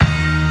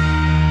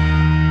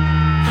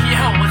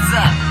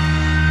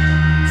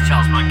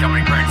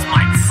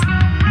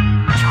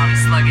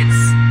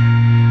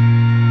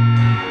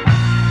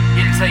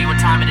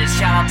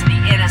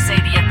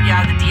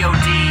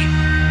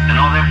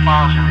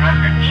files and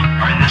records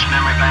are in this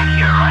memory bank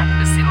here, right?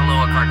 The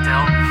Sinaloa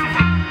cartel?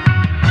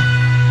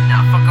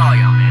 Nah, fuck all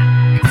y'all,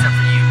 man. Except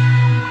for you.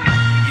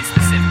 You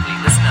specifically.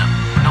 Listen up.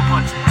 No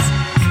punches.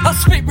 I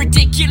spit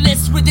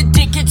ridiculous with a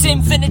dick, it's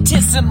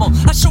infinitesimal.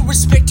 I show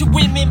respect to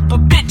women,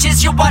 but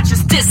bitches, your watch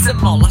is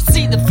dismal. I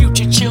see the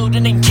future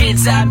children and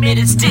kids, I admit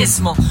it's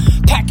dismal.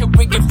 Pack a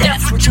rig if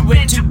that's what you're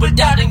into, but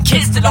I done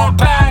kissed it all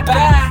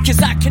bye-bye. Cause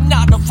I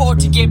cannot afford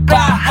to get by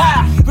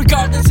high,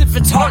 regardless if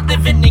it's hard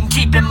living and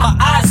keeping my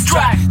eyes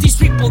dry. These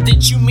people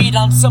that you meet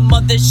on some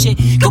other shit,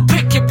 go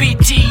pick your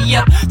BT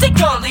up. They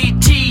call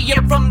ET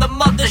up from the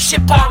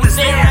mothership. I was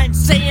there, I ain't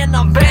saying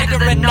I'm better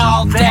than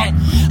all that.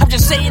 I'm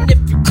just saying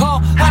if you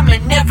call, I may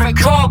never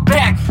call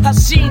back. I've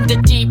seen the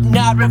deep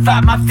knot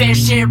revive my fair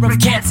share of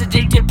cats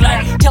addicted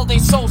black till their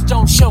souls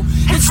don't show.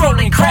 It's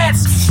rolling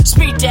crabs.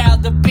 Speed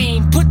down the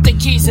beam, put the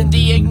keys in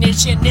the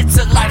ignition. It's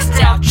a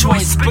lifestyle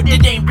choice, but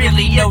it ain't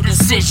really no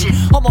decision.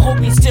 All my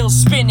homies still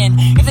spinning.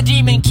 If the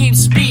demon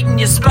keeps beating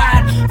your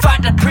spine,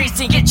 find a priest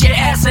and get your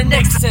ass an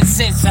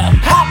exorcism.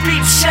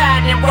 Highbeams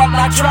shining while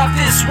I drive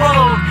this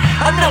road.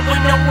 I know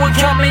when no one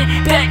coming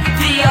back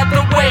the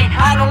other way.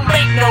 I don't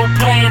make no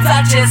plans,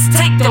 I just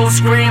take those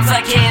grams.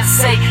 I can't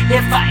say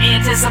if I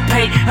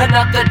anticipate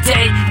another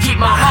day. Keep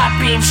my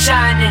Highbeams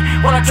shining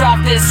while I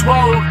drive this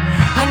road.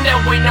 I know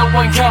when no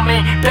one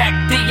coming back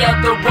the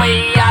other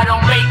way. I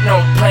don't make no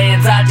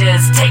plans, I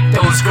just take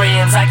those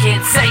grams. I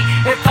can't say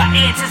if I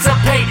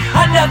anticipate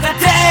another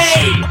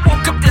day. I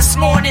woke up this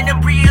morning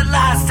and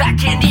realized I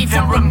can't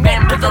even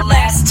remember the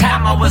last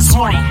time I was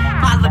horny.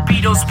 My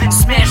libido's been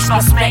smashed, my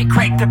smack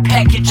cracked the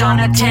package on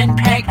a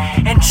 10-pack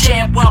and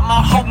chat while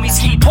my homies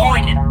keep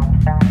pointing.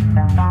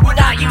 When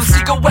I used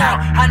to go out,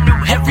 I knew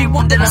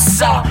everyone that I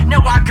saw.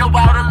 Now I go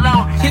out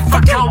alone, if I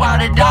go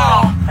out at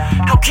all.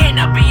 How can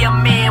I be a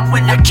man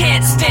when I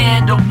can't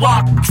stand to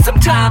walk?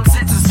 Sometimes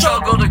it's a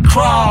struggle to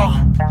crawl.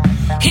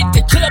 Hit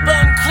the club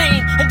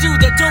unclean and do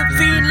the dope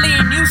fiend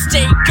lean. You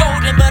stay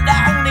golden, but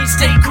I only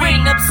stay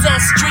green.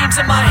 Obsessed dreams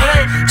in my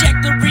head, jack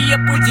the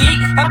re-up with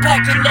heat. I'm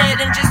packing lead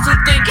and just to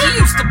think he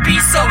used to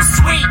be so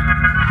sweet.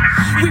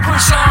 We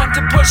push on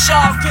to push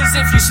off, cause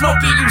if you smoke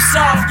it, you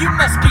soft. You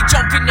must be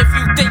joking if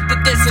you think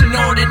that this an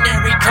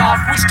ordinary cough.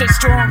 We stay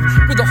strong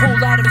with a whole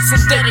lot of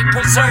synthetic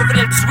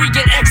preservatives. We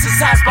get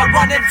exercise by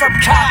running from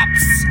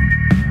cops.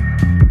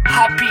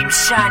 Highbeams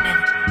shining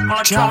while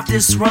I drive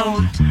this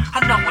road.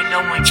 I know when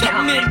no one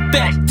coming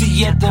back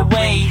the other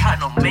way. I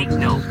don't make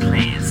no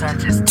plans, I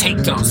just take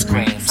those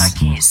grams. I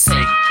can't say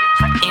if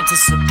I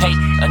anticipate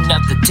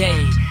another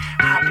day.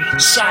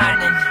 Highbeams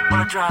shining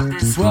while I drive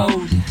this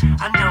road.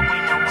 I know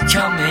when no one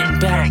coming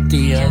back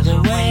the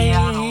other way.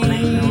 I don't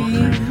make no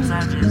plans,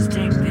 I just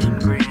take them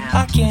grams.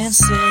 I can't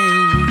say.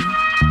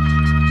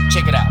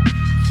 Check it out.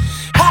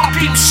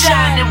 Highbeams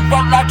shining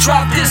while I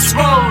drive this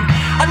road.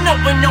 I know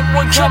when no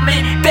one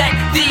coming back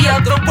the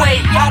other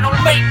way. I don't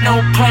make no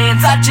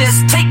plans, I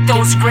just take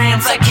those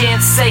grams. I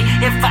can't say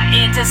if I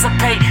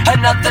anticipate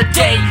another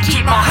day.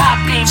 Keep my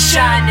Highbeams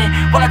shining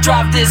while I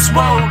drive this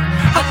road.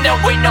 I know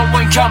when no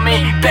one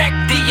coming back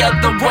the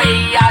other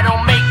way. I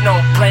don't make no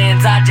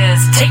plans, I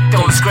just take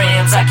those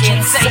grams. I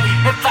can't say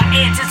if I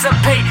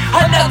anticipate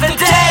another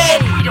day.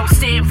 We don't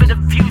stand for the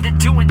view that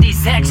doing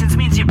these actions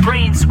means your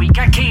brain's weak.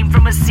 I came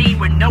from a scene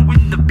where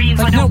knowing the beans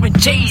like knowing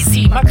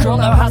Jay-Z. My girl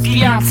now has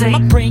fiance, my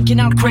brain can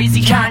out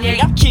crazy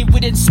Kanye. I'm kid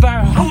would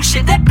inspire. Oh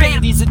shit, that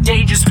Bailey's a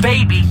dangerous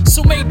baby.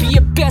 So maybe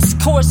your best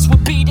course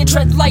would be to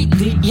tread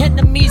lightly.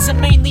 Enemies are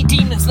mainly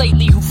demons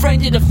lately who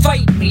friended to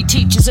fight me.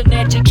 Teachers and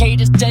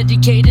educators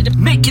dedicated to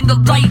making the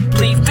light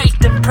bleed. Faith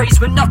and praise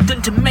with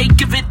nothing to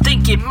make of it,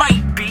 think it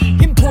might be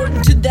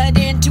important to that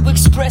end to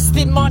express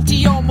that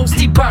Monty almost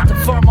debarked the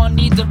farm on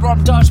either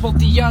arm, dodged both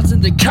the odds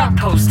and the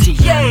compost tea.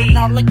 Yay!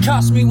 All it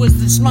cost me was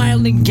the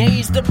smiling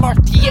gaze that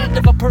marked the end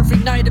of a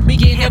perfect night and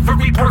began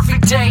every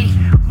perfect day.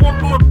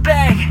 One more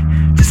bag,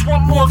 just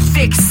one more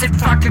fix.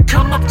 If I could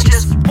come up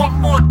just one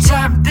more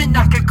time, then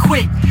I could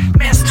quit.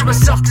 Master of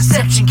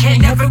self-deception,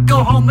 can't ever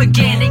go home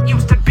again. It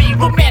used to be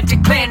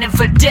romantic planning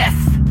for death.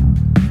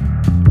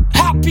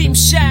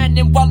 Highbeams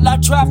shining while I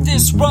drive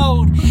this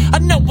road. I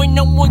know when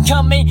no one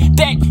coming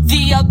back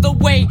the other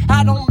way.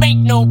 I don't make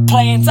no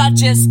plans, I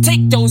just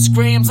take those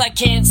grams. I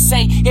can't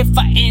say if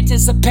I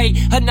anticipate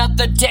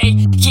another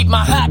day. Keep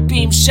my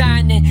Highbeams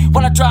shining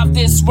while I drive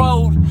this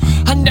road.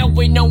 I know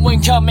when no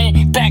one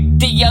coming back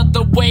the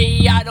other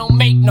way. I don't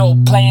make no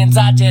plans,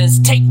 I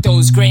just take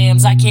those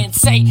grams. I can't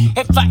say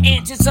if I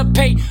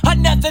anticipate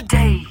another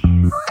day.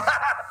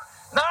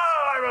 Now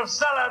I will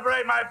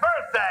celebrate my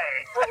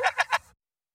birthday.